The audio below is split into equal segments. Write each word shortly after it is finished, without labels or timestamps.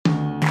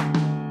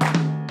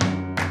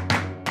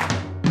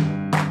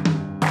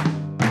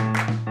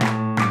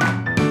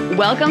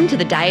Welcome to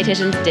the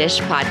Dietitian's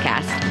Dish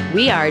podcast.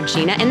 We are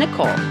Gina and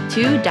Nicole,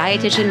 two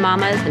dietitian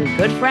mamas and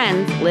good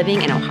friends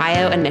living in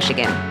Ohio and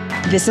Michigan.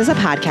 This is a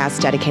podcast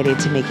dedicated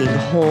to making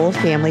whole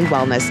family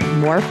wellness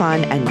more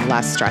fun and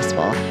less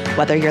stressful.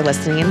 Whether you're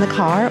listening in the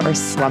car or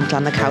slumped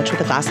on the couch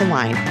with a glass of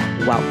wine,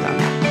 welcome.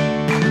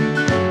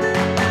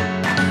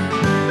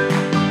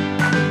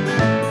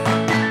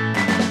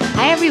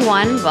 Hi,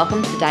 everyone.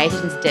 Welcome to the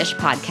Dietitian's Dish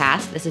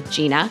podcast. This is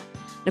Gina.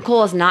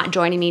 Nicole is not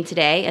joining me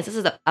today, as this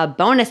is a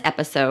bonus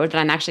episode that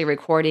I'm actually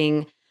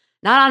recording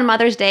not on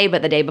Mother's Day,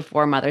 but the day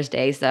before Mother's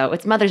Day. So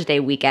it's Mother's Day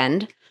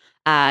weekend.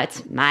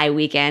 It's my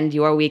weekend,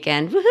 your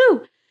weekend.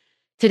 Woohoo!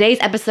 Today's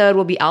episode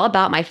will be all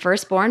about my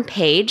firstborn,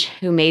 Paige,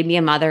 who made me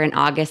a mother in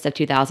August of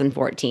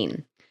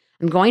 2014.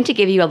 I'm going to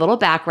give you a little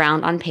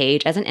background on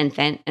Paige as an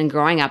infant and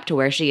growing up to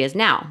where she is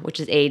now,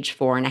 which is age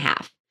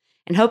 4.5.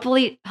 And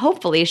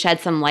hopefully shed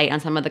some light on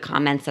some of the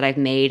comments that I've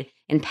made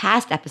in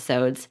past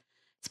episodes,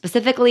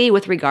 specifically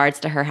with regards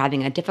to her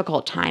having a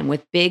difficult time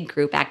with big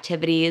group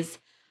activities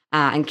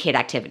and kid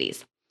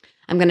activities.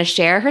 I'm going to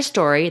share her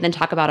story, then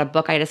talk about a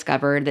book I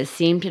discovered that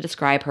seemed to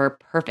describe her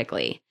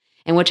perfectly,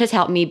 and which has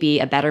helped me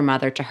be a better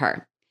mother to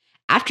her.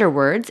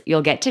 Afterwards,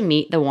 you'll get to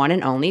meet the one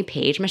and only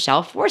Paige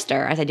Michelle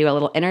Forster as I do a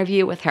little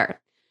interview with her.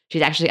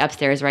 She's actually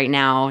upstairs right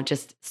now,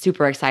 just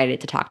super excited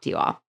to talk to you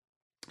all.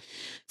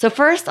 So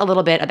first, a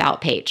little bit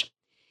about Paige.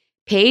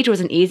 Paige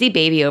was an easy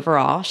baby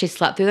overall. She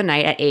slept through the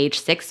night at age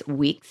 6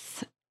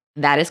 weeks.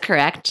 That is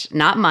correct.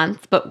 Not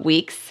months, but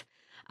weeks.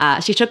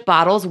 She took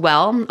bottles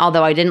well,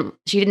 although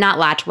she did not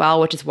latch well,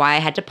 which is why I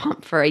had to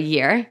pump for a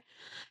year.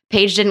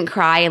 Paige didn't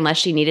cry unless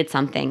she needed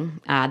something.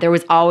 There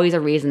was always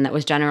a reason that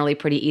was generally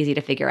pretty easy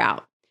to figure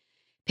out.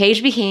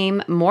 Paige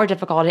became more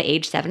difficult at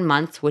age 7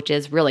 months, which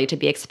is really to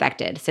be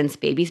expected since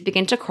babies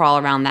begin to crawl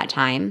around that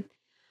time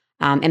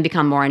and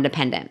become more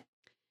independent.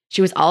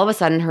 She was all of a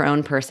sudden her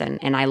own person,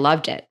 and I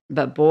loved it,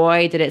 but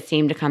boy, did it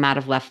seem to come out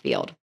of left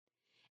field.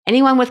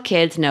 Anyone with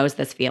kids knows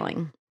this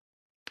feeling.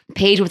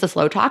 Paige was a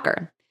slow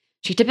talker.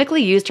 She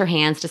typically used her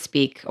hands to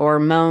speak or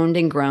moaned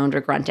and groaned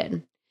or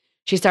grunted.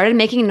 She started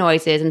making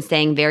noises and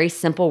saying very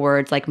simple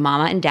words like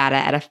mama and dada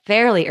at a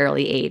fairly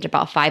early age,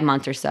 about 5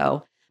 months or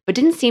so, but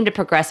didn't seem to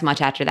progress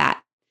much after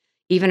that,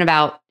 even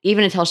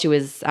until she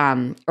was,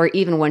 or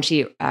even when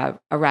she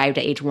arrived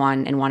at age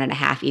 1 and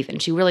 1.5 even.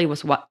 She really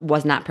was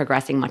not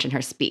progressing much in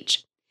her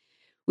speech.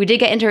 We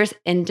did get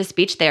into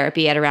speech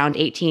therapy at around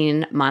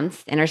 18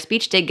 months, and her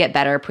speech did get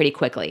better pretty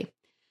quickly.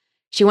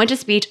 She went to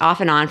speech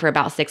off and on for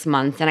about 6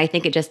 months, and I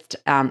think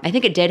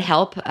it did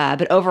help.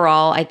 But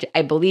overall,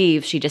 I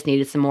believe she just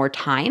needed some more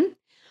time,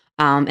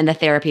 and the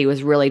therapy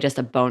was really just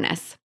a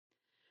bonus.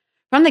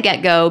 From the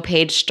get-go,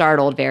 Paige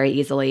startled very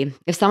easily.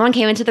 If someone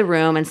came into the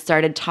room and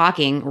started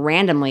talking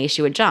randomly,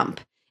 she would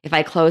jump. If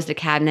I closed a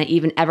cabinet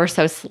even ever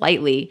so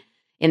slightly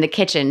in the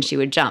kitchen, she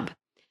would jump.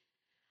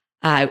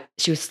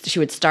 She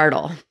would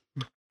startle.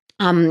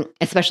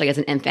 Especially as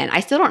an infant. I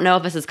still don't know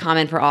if this is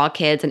common for all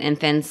kids and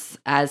infants,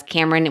 as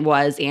Cameron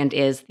was and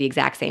is the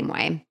exact same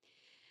way.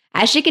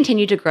 As she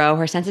continued to grow,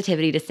 her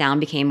sensitivity to sound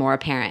became more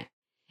apparent.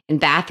 In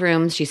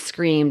bathrooms, she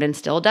screamed and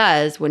still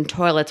does when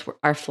toilets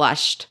are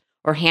flushed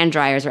or hand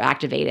dryers are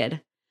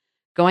activated.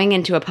 Going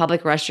into a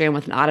public restroom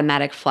with an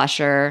automatic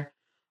flusher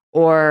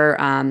or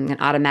an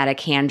automatic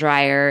hand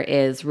dryer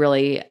is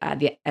really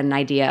an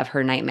idea of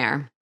her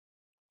nightmare.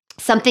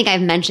 Something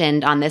I've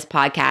mentioned on this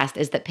podcast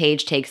is that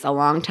Paige takes a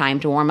long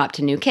time to warm up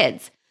to new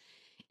kids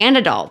and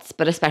adults,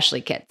 but especially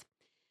kids.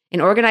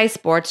 In organized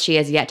sports, she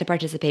has yet to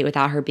participate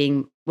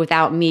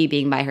without me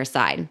being by her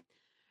side.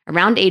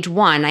 Around age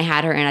 1, I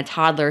had her in a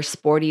toddler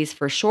Sporties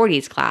for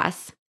Shorties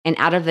class, and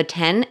out of the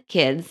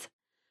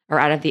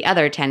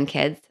other 10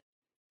 kids,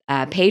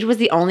 Paige was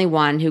the only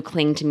one who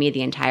clung to me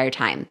the entire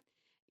time.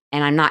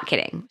 And I'm not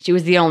kidding. She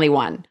was the only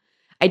one.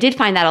 I did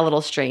find that a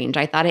little strange.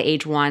 I thought at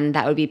age 1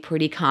 that would be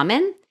pretty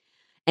common.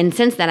 And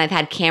since then, I've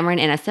had Cameron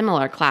in a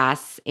similar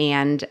class,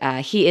 and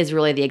he is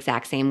really the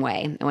exact same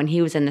way. And when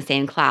he was in the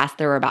same class,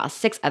 there were about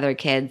 6 other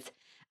kids.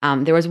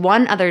 There was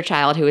one other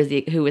child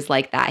who was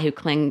like that, who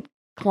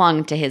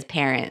clung to his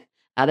parent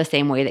the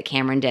same way that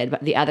Cameron did,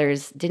 but the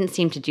others didn't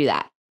seem to do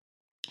that.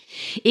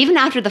 Even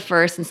after the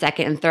first and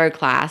second and third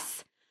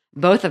class,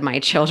 both of my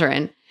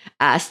children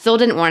still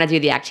didn't want to do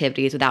the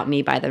activities without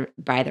me by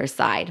their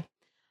side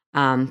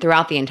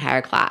throughout the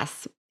entire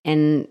class.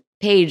 And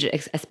Paige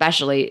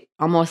especially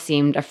almost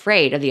seemed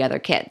afraid of the other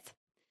kids.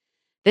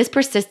 This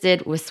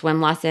persisted with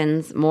swim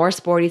lessons, more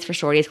Sporties for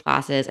Shorties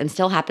classes, and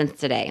still happens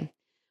today,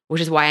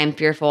 which is why I'm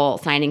fearful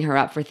signing her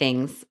up for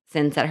things,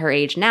 since at her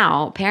age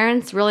now,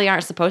 parents really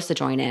aren't supposed to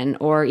join in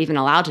or even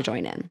allowed to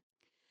join in.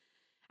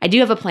 I do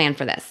have a plan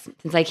for this,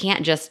 since I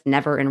can't just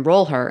never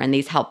enroll her in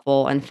these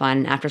helpful and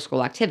fun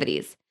after-school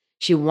activities.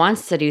 She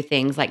wants to do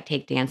things like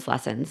take dance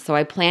lessons, so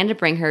I plan to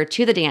bring her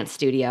to the dance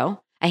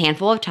studio a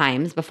handful of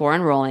times before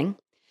enrolling,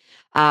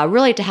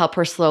 really to help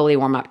her slowly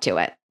warm up to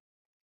it.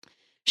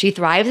 She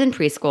thrives in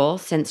preschool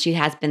since she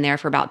has been there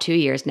for about 2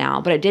 years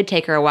now, but it did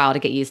take her a while to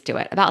get used to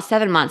it, about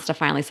 7 months to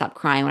finally stop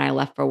crying when I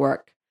left for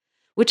work,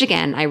 which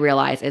again, I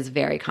realize is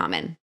very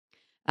common.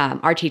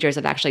 Our teachers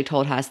have actually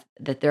told us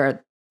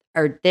that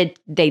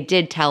they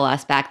did tell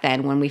us back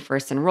then when we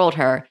first enrolled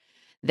her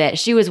that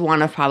she was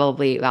one of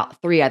probably about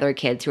 3 other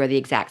kids who are the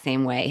exact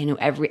same way and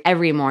who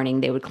every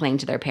morning they would cling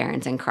to their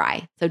parents and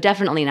cry. So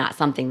definitely not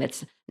something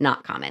that's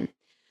not common.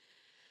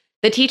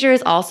 The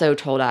teachers also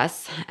told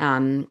us,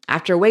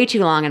 after way too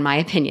long, in my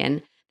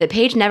opinion, that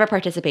Paige never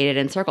participated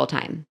in circle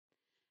time.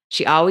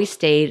 She always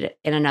stayed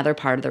in another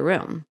part of the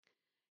room.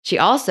 She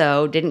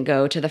also didn't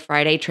go to the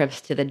Friday trips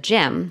to the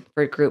gym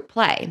for group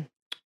play.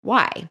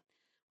 Why?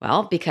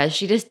 Well, because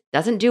she just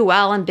doesn't do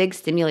well in big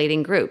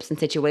stimulating groups and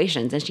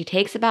situations, and she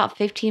takes about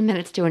 15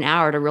 minutes to an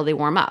hour to really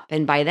warm up,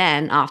 and by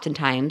then,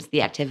 oftentimes,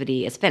 the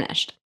activity is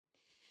finished.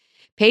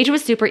 Paige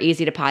was super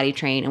easy to potty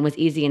train and was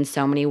easy in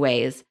so many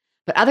ways,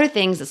 but other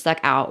things that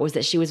stuck out was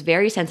that she was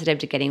very sensitive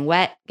to getting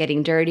wet,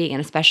 getting dirty, and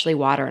especially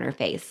water in her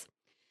face.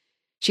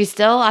 She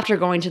still, after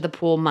going to the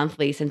pool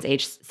monthly since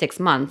age 6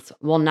 months,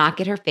 will not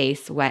get her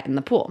face wet in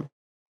the pool.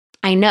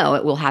 I know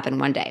it will happen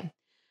one day.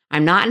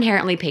 I'm not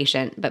inherently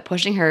patient, but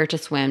pushing her to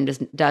swim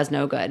does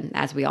no good,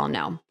 as we all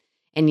know.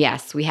 And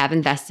yes, we have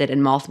invested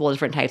in multiple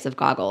different types of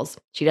goggles.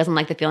 She doesn't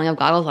like the feeling of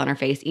goggles on her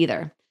face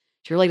either.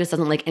 She really just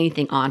doesn't like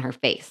anything on her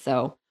face,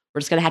 so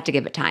we're just going to have to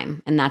give it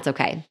time, and that's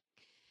okay.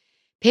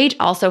 Paige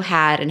also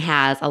had and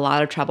has a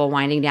lot of trouble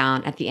winding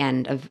down at the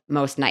end of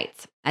most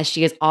nights, as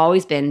she has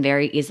always been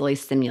very easily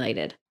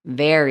stimulated.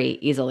 Very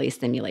easily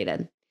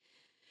stimulated.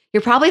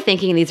 You're probably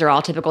thinking these are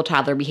all typical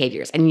toddler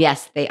behaviors, and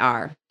yes, they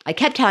are. I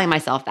kept telling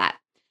myself that.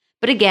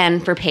 But again,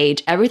 for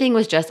Paige, everything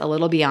was just a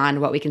little beyond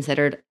what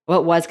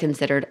was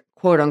considered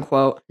quote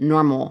unquote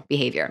normal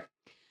behavior.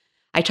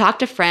 I talked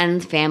to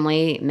friends,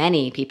 family,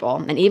 many people,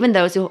 and even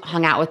those who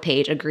hung out with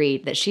Paige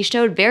agreed that she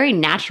showed very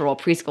natural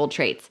preschool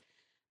traits,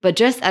 but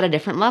just at a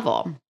different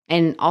level,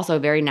 and also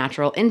very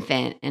natural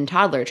infant and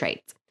toddler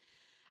traits.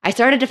 I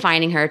started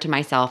defining her to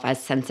myself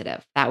as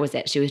sensitive. That was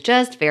it. She was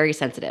just very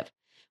sensitive.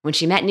 When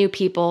she met new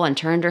people and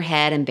turned her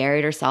head and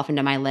buried herself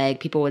into my leg,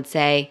 people would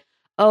say,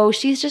 "Oh,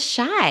 she's just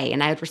shy."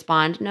 And I would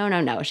respond,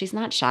 No, she's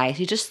not shy.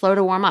 She's just slow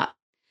to warm up.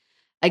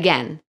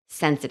 Again,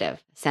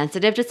 sensitive.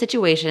 Sensitive to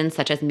situations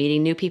such as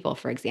meeting new people,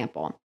 for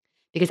example.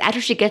 Because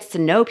after she gets to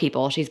know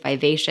people, she's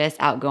vivacious,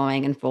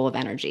 outgoing, and full of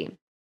energy.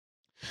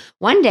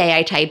 One day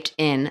I typed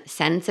in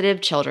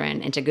sensitive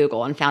children into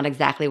Google and found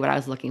exactly what I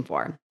was looking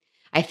for.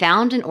 I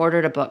found and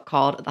ordered a book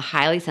called The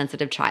Highly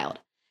Sensitive Child,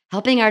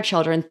 Helping Our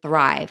Children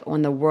Thrive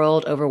When the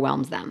World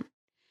Overwhelms Them.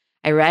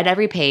 I read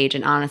every page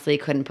and honestly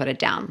couldn't put it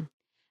down,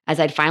 as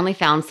I'd finally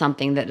found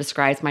something that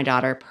describes my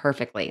daughter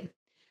perfectly.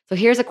 So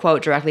here's a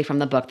quote directly from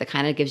the book that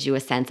kind of gives you a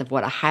sense of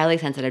what a highly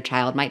sensitive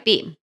child might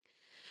be.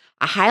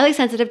 A highly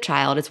sensitive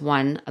child is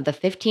one of the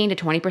 15 to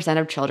 20%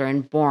 of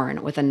children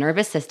born with a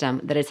nervous system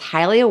that is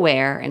highly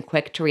aware and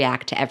quick to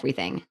react to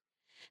everything.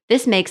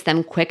 This makes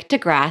them quick to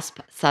grasp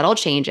subtle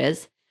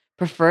changes,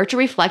 prefer to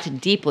reflect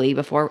deeply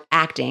before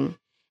acting,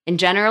 and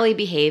generally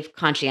behave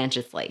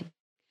conscientiously.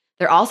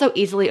 They're also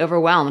easily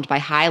overwhelmed by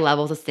high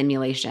levels of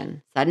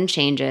stimulation, sudden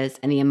changes,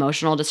 and the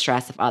emotional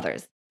distress of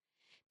others.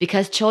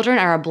 Because children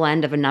are a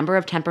blend of a number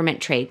of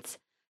temperament traits,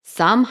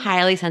 some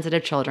highly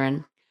sensitive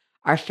children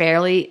are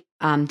fairly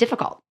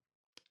difficult,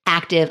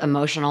 active,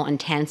 emotional,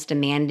 intense,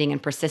 demanding,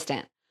 and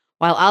persistent,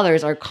 while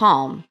others are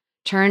calm,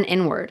 turn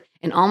inward,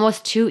 and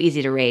almost too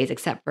easy to raise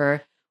except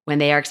for when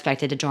they are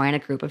expected to join a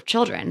group of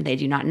children they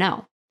do not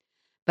know.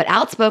 But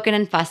outspoken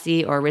and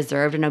fussy or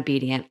reserved and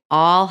obedient,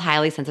 all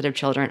highly sensitive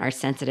children are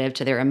sensitive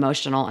to their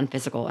emotional and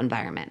physical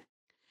environment.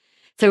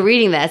 So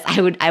reading this,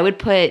 I would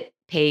put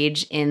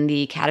Paige in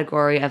the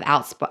category of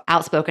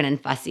outspoken and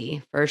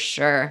fussy for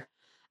sure.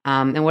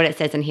 And what it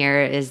says in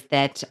here is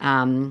that,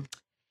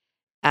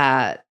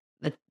 let's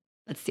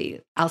see,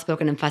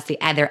 outspoken and fussy,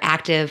 they're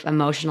active,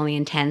 emotionally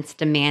intense,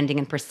 demanding,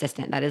 and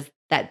persistent.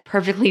 That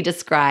perfectly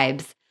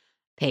describes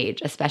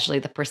Paige, especially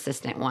the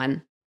persistent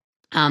one.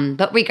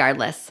 But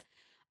regardless,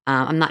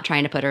 I'm not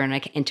trying to put her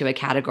into a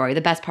category.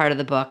 The best part of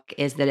the book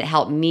is that it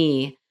helped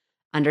me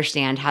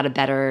understand how to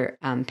better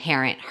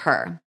parent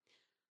her.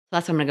 So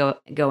that's what I'm going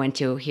to go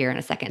into here in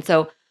a second.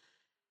 So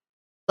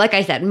like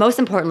I said, most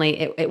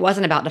importantly, it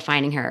wasn't about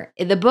defining her.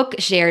 The book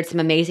shared some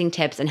amazing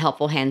tips and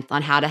helpful hints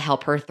on how to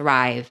help her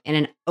thrive in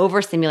an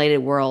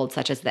overstimulated world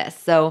such as this.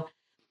 So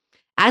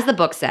as the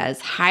book says,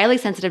 highly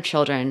sensitive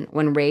children,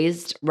 when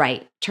raised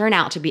right, turn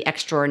out to be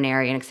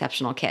extraordinary and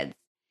exceptional kids.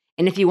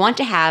 And if you want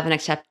to have an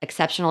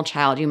exceptional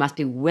child, you must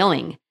be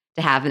willing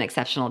to have an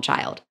exceptional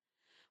child.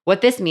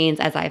 What this means,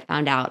 as I've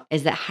found out,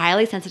 is that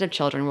highly sensitive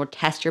children will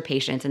test your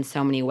patience in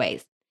so many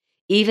ways,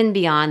 even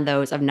beyond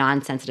those of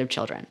non-sensitive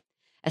children,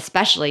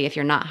 especially if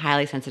you're not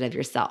highly sensitive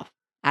yourself,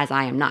 as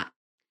I am not.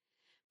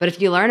 But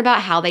if you learn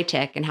about how they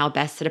tick and how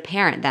best to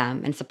parent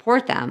them and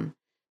support them,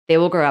 they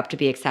will grow up to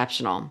be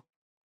exceptional.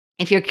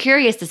 If you're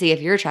curious to see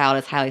if your child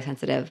is highly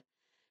sensitive,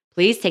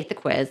 please take the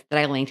quiz that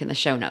I linked in the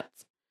show notes.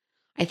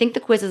 I think the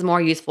quiz is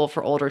more useful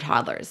for older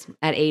toddlers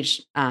at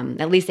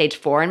least age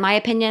 4, in my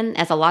opinion,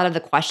 as a lot of the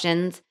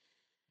questions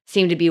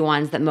seem to be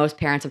ones that most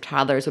parents of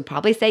toddlers would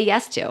probably say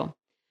yes to.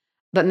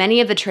 But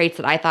many of the traits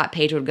that I thought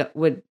Paige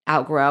would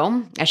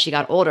outgrow as she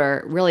got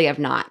older really have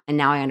not, and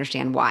now I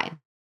understand why.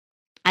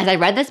 As I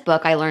read this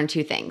book, I learned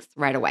two things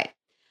right away.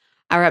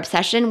 Our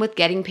obsession with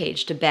getting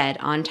Paige to bed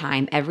on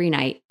time every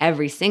night,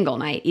 every single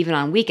night, even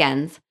on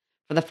weekends,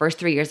 for the first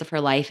 3 years of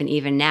her life, and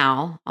even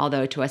now,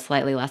 although to a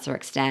slightly lesser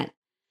extent,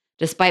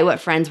 despite what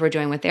friends were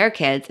doing with their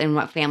kids and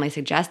what family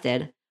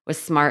suggested, was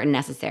smart and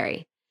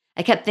necessary.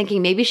 I kept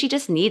thinking maybe she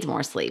just needs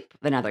more sleep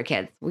than other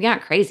kids. We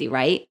aren't crazy,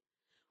 right?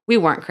 We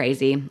weren't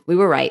crazy. We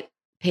were right.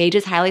 Paige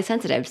is highly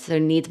sensitive, so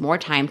needs more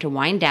time to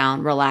wind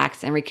down,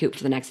 relax, and recoup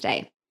for the next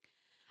day.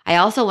 I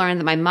also learned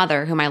that my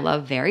mother, whom I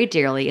love very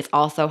dearly, is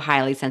also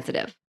highly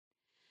sensitive.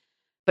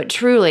 But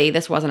truly,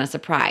 this wasn't a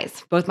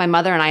surprise. Both my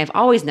mother and I have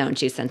always known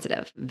she's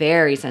sensitive,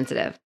 very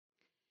sensitive.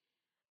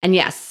 And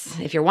yes,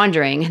 if you're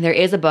wondering, there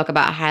is a book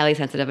about highly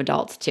sensitive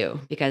adults too,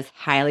 because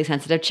highly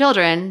sensitive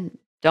children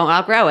don't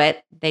outgrow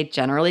it. They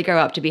generally grow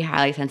up to be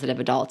highly sensitive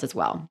adults as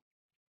well.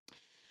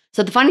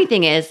 So the funny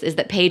thing is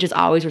that Paige has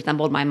always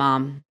resembled my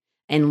mom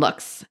in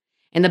looks.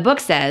 And the book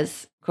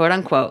says, quote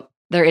unquote,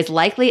 there is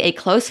likely a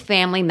close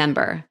family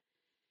member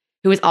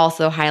who is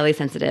also highly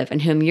sensitive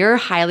and whom your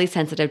highly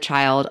sensitive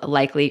child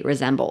likely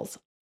resembles.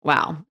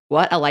 Wow,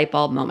 what a light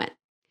bulb moment.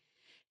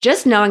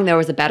 Just knowing there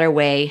was a better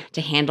way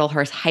to handle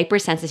her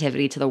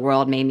hypersensitivity to the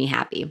world made me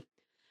happy.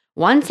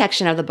 One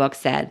section of the book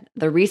said,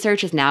 the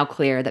research is now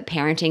clear that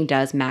parenting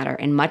does matter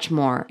and much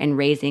more in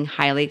raising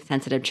highly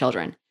sensitive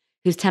children,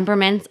 whose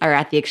temperaments are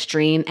at the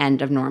extreme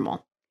end of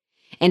normal.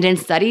 And in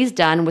studies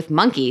done with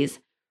monkeys,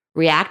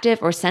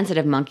 reactive or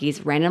sensitive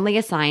monkeys randomly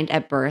assigned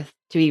at birth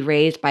to be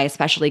raised by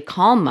especially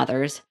calm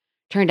mothers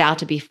turned out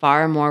to be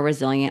far more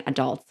resilient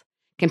adults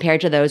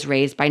compared to those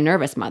raised by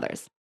nervous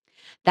mothers.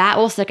 That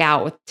will stick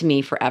out to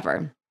me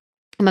forever.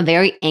 I'm a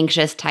very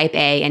anxious type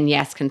A and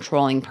yes,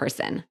 controlling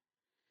person.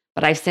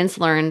 But I've since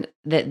learned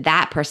that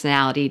that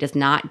personality does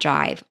not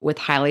jive with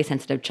highly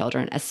sensitive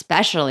children,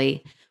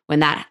 especially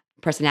when that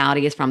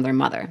personality is from their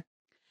mother.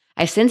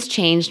 I've since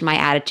changed my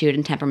attitude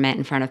and temperament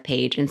in front of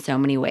Paige in so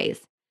many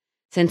ways.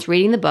 Since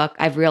reading the book,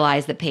 I've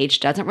realized that Paige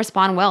doesn't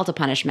respond well to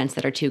punishments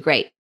that are too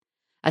great.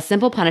 A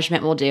simple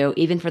punishment will do,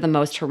 even for the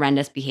most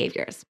horrendous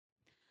behaviors.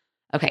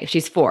 Okay,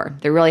 she's 4.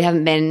 There really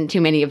haven't been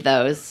too many of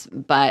those,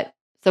 but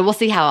so we'll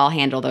see how I'll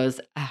handle those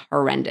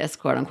horrendous,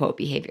 quote unquote,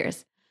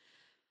 behaviors.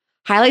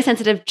 Highly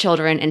sensitive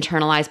children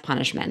internalize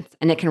punishments,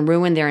 and it can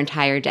ruin their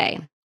entire day.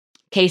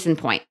 Case in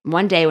point,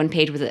 one day when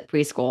Paige was at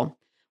preschool,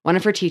 one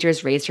of her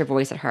teachers raised her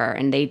voice at her,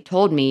 and they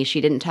told me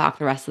she didn't talk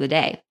the rest of the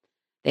day.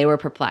 They were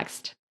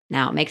perplexed.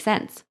 Now it makes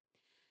sense.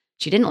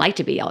 She didn't like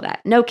to be yelled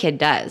at. No kid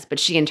does, but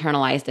she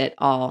internalized it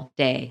all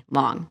day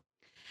long.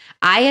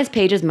 I, as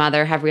Paige's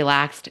mother, have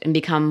relaxed and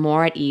become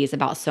more at ease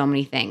about so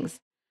many things.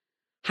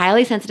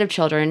 Highly sensitive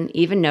children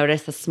even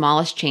notice the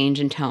smallest change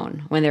in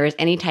tone when there is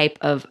any type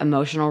of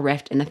emotional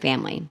rift in the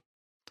family.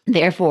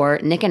 Therefore,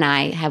 Nick and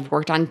I have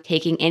worked on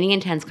taking any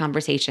intense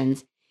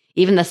conversations,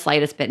 even the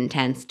slightest bit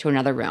intense, to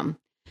another room,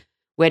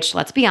 which,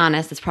 let's be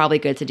honest, is probably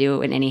good to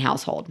do in any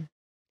household.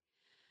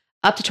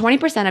 Up to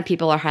 20% of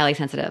people are highly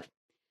sensitive,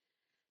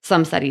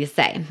 some studies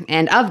say,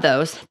 and of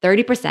those,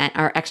 30%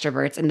 are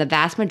extroverts and the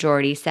vast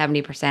majority,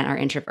 70%, are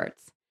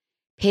introverts.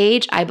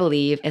 Paige, I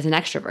believe, is an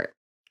extrovert.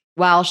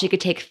 While she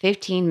could take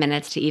 15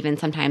 minutes to even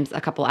sometimes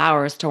a couple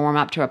hours to warm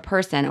up to a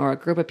person or a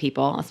group of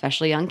people,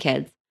 especially young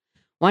kids,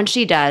 once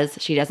she does,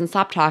 she doesn't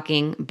stop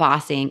talking,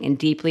 bossing, and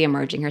deeply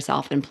immersing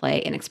herself in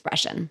play and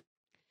expression.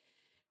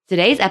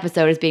 Today's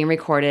episode is being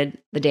recorded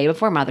the day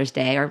before Mother's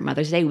Day or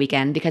Mother's Day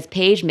weekend because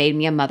Paige made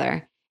me a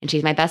mother, and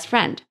she's my best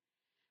friend.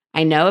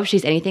 I know if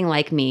she's anything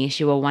like me,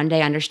 she will one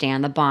day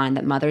understand the bond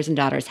that mothers and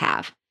daughters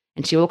have,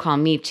 and she will call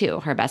me too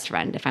her best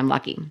friend if I'm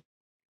lucky.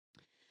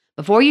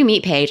 Before you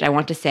meet Paige, I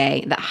want to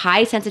say that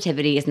high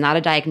sensitivity is not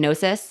a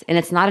diagnosis, and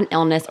it's not an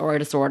illness or a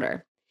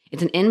disorder.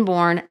 It's an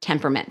inborn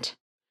temperament.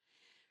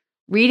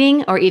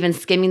 Reading or even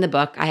skimming the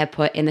book I have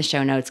put in the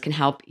show notes can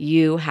help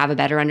you have a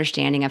better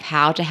understanding of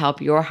how to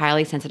help your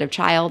highly sensitive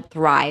child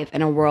thrive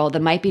in a world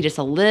that might be just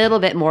a little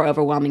bit more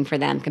overwhelming for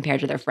them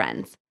compared to their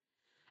friends.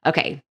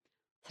 Okay,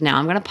 so now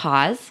I'm going to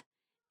pause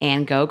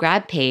and go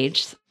grab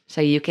Paige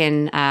so you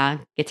can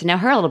get to know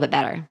her a little bit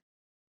better.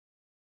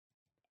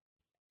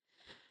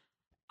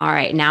 All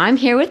right, now I'm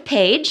here with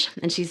Paige,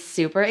 and she's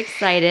super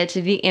excited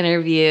to be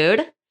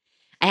interviewed.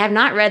 I have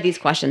not read these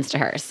questions to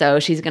her,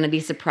 so she's going to be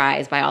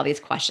surprised by all these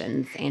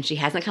questions, and she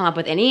hasn't come up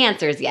with any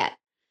answers yet.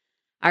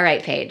 All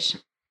right, Paige,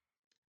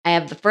 I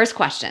have the first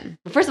question.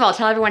 But first of all,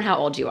 tell everyone how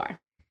old you are.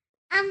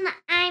 I'm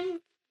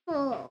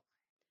 4.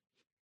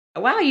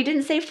 Wow, you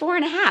didn't say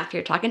 4.5.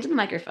 You're talking to the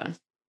microphone.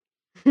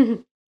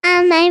 I'm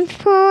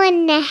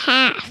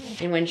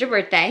 4.5. And when's your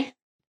birthday?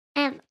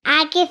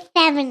 August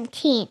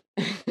 17th.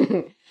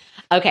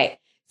 Okay,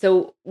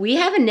 so we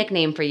have a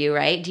nickname for you,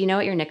 right? Do you know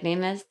what your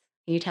nickname is?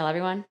 Can you tell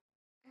everyone?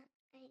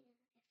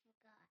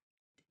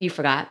 You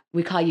forgot?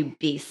 We call you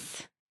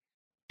Beast.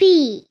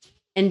 B.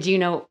 And do you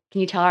know, can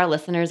you tell our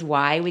listeners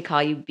why we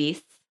call you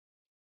Beast?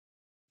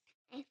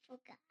 I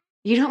forgot.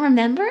 You don't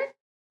remember?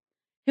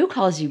 Who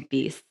calls you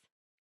Beast?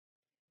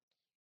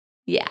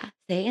 Yeah,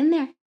 say it in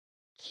there.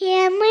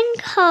 Cameron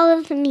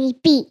calls me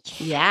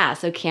Beast. Yeah,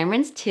 so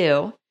Cameron's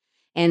 2.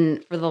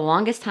 And for the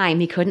longest time,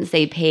 he couldn't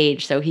say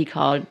Paige, so he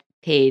called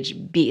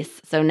Paige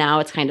Beast. So now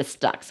it's kind of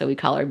stuck, so we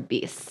call her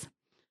Beast.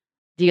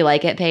 Do you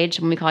like it, Paige,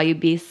 when we call you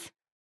Beast?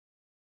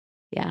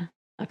 Yeah?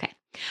 Okay.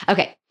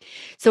 Okay.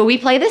 So we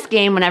play this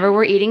game whenever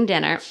we're eating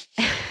dinner.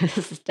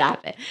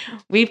 Stop it.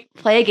 We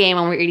play a game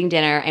when we're eating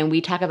dinner, and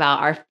we talk about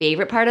our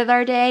favorite part of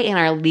our day and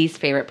our least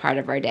favorite part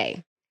of our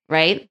day,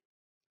 right?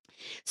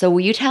 So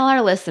will you tell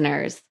our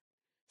listeners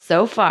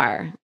so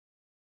far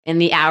in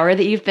the hour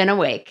that you've been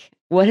awake,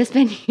 what has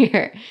been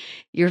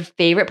your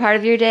favorite part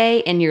of your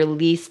day and your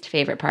least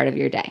favorite part of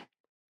your day?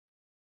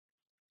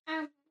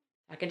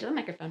 Talk into the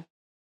microphone.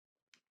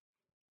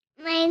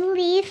 My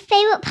least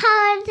favorite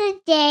part of the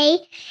day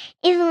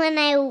is when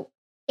I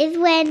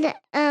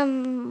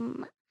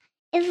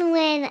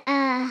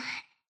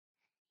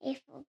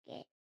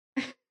forget.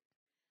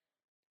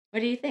 What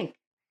do you think?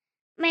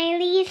 My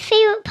least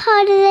favorite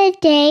part of the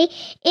day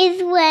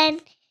is when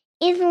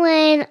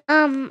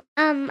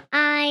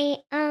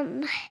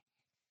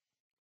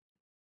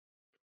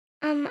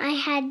I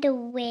had to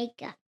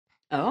wake up.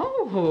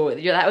 Oh,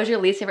 that was your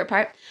least favorite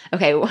part?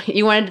 Okay,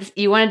 you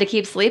wanted to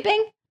keep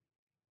sleeping?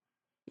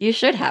 You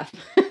should have.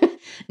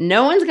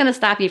 No one's going to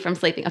stop you from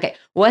sleeping. Okay,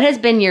 what has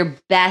been your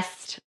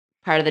best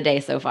part of the day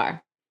so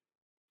far?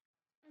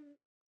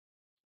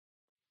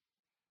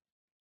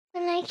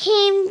 When I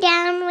came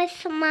down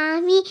with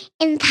Mommy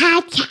and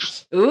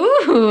podcast.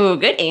 Ooh,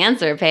 good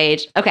answer,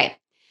 Paige.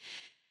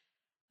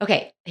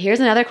 Okay, here's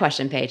another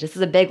question, Paige. This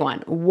is a big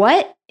one.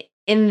 What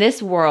in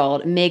this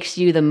world makes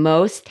you the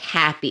most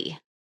happy?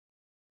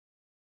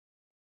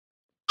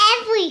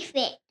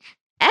 Everything.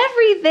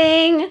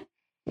 Everything.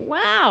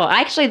 Wow.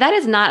 Actually, that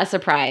is not a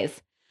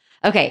surprise.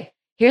 Okay,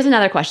 here's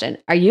another question.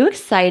 Are you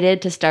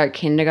excited to start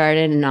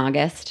kindergarten in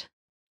August?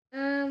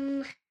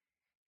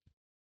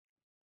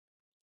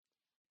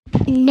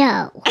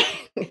 No.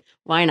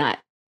 Why not?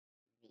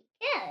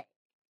 Because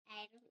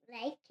I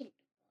don't like it.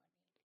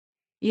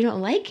 You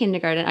don't like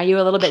kindergarten. Are you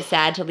a little bit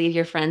sad to leave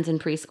your friends in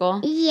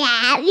preschool?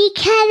 Yeah,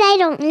 because I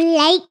don't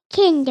like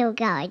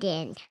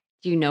kindergarten.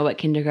 Do you know what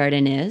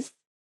kindergarten is?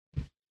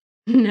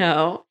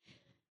 No.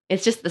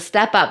 It's just the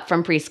step up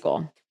from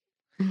preschool.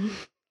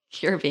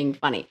 You're being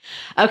funny.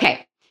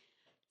 Okay.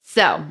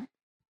 So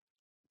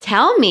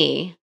tell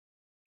me.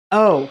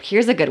 Oh,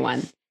 here's a good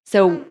one.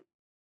 So,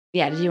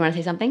 yeah, did you want to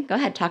say something? Go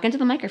ahead. Talk into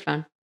the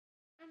microphone.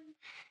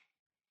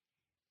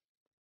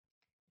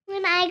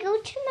 When I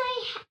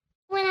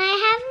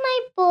have my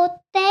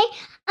birthday,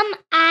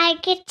 I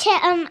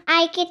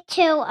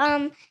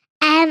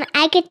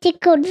get to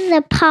go to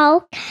the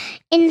park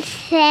and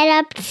set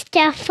up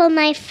stuff for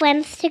my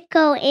friends to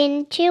go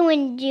into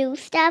and do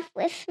stuff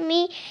with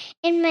me.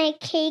 And my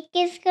cake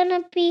is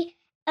gonna be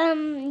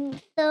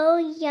so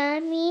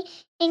yummy,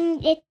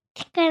 and it's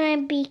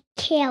gonna be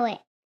carrot.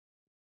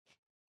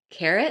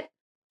 Carrot?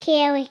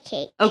 Carrot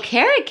cake. Oh,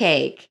 carrot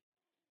cake.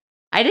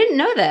 I didn't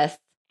know this.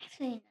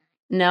 Actually,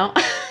 No?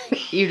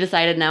 You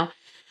decided no?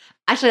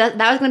 Actually, that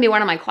was going to be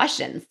one of my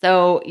questions.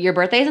 So your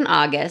birthday is in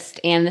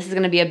August, and this is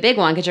going to be a big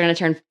one because you're going to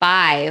turn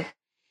 5.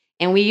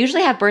 And we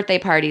usually have birthday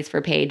parties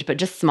for Paige, but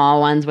just small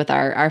ones with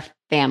our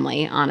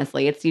family,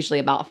 honestly. It's usually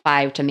about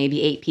 5 to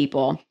maybe 8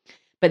 people.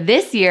 But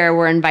this year,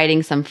 we're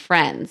inviting some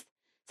friends.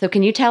 So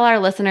can you tell our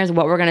listeners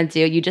what we're going to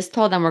do? You just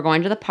told them we're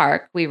going to the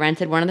park. We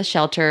rented one of the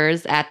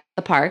shelters at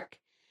the park.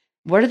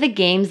 What are the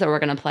games that we're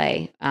going to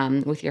play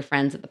with your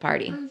friends at the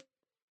party? I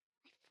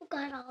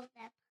forgot all of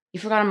them. You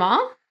forgot them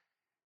all?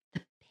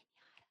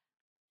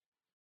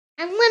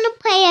 I'm gonna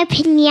play a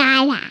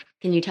piñata.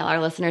 Can you tell our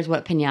listeners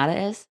what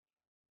piñata is?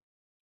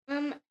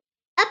 A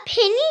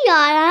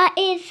piñata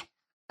is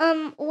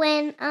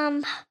when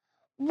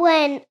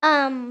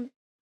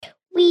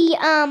we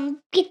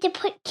get to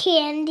put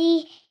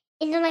candy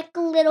in like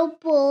a little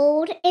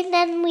bowl, and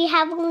then we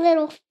have a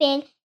little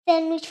thing.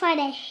 Then we try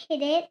to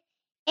hit it,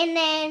 and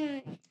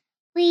then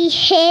we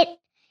hit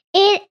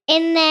it,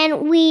 and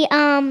then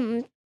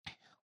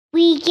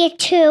we get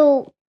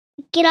to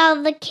get all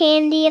of the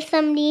candy. If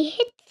somebody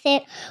hits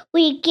it,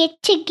 we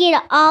get to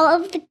get all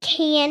of the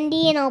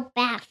candy in a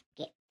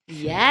basket.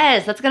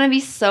 Yes, that's going to be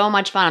so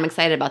much fun. I'm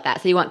excited about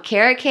that. So you want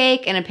carrot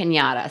cake and a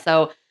piñata.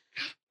 So,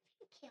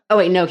 oh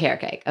wait, no carrot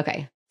cake.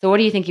 Okay. So what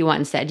do you think you want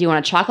instead? Do you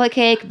want a chocolate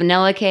cake,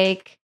 vanilla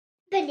cake?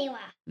 Vanilla.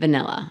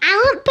 Vanilla.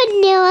 I want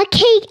vanilla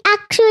cake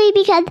actually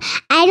because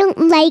I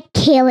don't like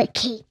carrot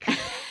cake.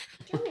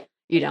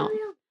 You don't?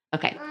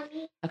 Okay.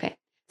 Mommy. Okay.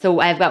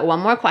 So I've got one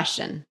more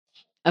question.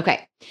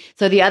 Okay.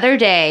 So the other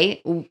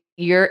day,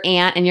 your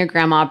aunt and your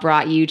grandma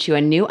brought you to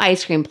a new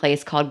ice cream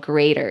place called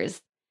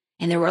Grater's.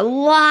 And there were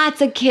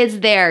lots of kids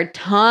there,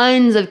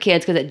 tons of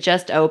kids because it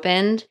just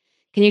opened.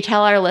 Can you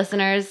tell our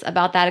listeners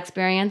about that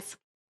experience?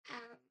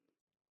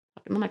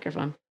 Talk in the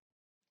microphone.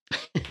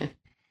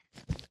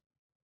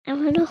 I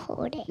want to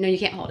hold it. No, you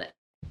can't hold it.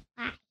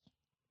 Why?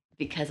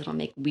 Because it'll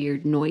make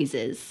weird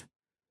noises.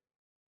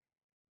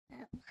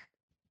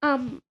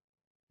 For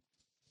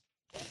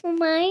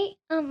my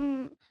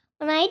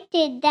when I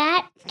did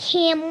that,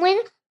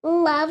 Cameron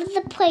loved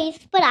the place,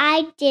 but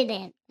I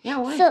didn't. Yeah,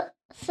 why? So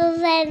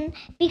then,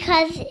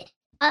 because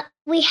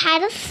we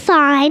had a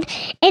sign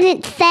and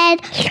it said,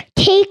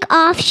 take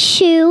off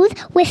shoes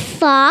with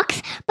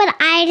socks, but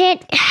I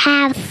didn't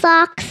have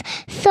socks,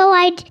 so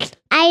I just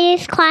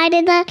cried,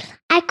 and then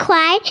I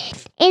cried,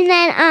 and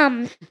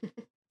then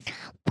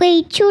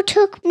Rachel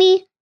took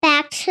me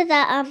back to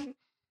the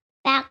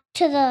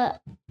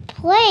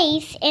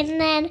place, and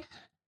then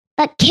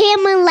but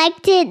Cameron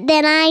liked it,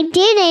 then I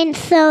didn't,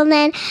 so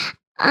then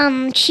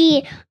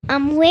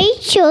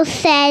Rachel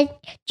said,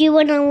 do you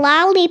want a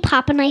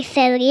lollipop? And I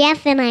said,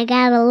 yes, and I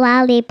got a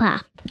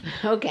lollipop.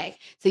 Okay.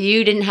 So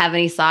you didn't have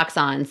any socks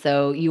on,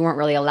 so you weren't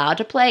really allowed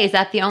to play. Is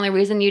that the only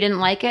reason you didn't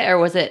like it, or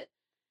was it?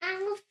 I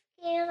was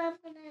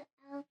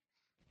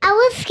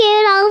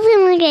scared I was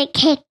going to get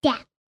kicked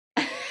out.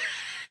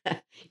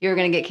 You were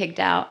going to get kicked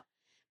out.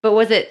 But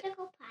was it?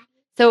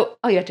 So,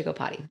 you have to go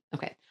potty.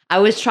 Okay. I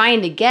was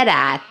trying to get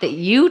at that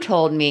you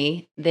told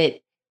me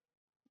that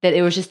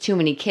it was just too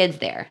many kids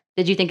there.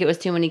 Did you think it was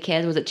too many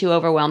kids? Was it too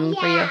overwhelming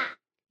for you?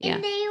 Yeah.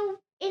 And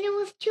it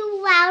was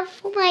too loud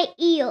for my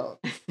ears.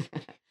 You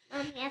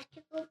have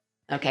to go.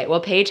 Okay.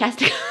 Well, Paige has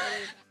to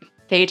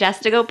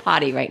go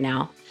potty right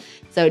now.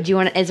 So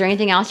is there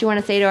anything else you want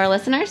to say to our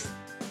listeners?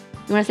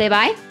 You want to say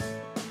bye?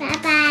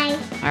 Bye-bye.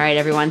 All right,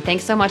 everyone.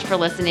 Thanks so much for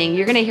listening.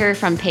 You're going to hear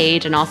from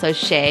Paige and also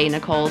Shay,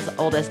 Nicole's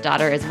oldest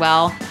daughter as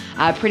well,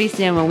 pretty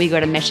soon when we go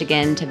to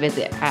Michigan to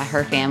visit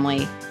her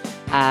family.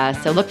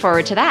 So look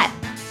forward to that.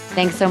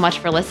 Thanks so much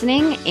for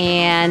listening.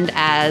 And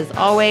as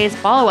always,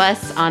 follow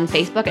us on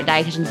Facebook at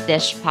Dietitian's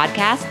Dish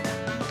Podcast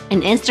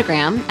and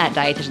Instagram at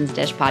Dietitian's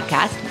Dish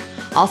Podcast.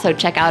 Also,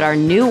 check out our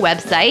new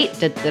website,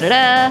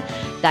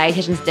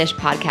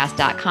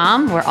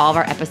 dietitiansdishpodcast.com, where all of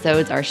our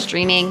episodes are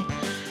streaming.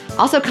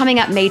 Also, coming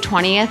up May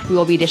 20th, we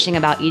will be dishing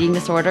about eating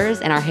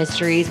disorders and our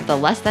histories with a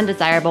less than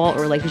desirable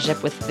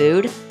relationship with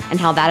food and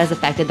how that has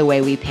affected the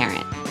way we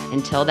parent.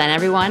 Until then,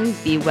 everyone,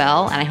 be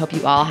well, and I hope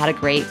you all had a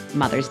great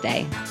Mother's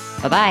Day.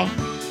 Bye-bye.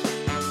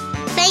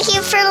 Thank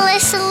you for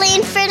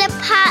listening for the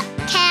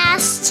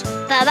podcast.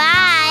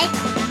 Bye-bye.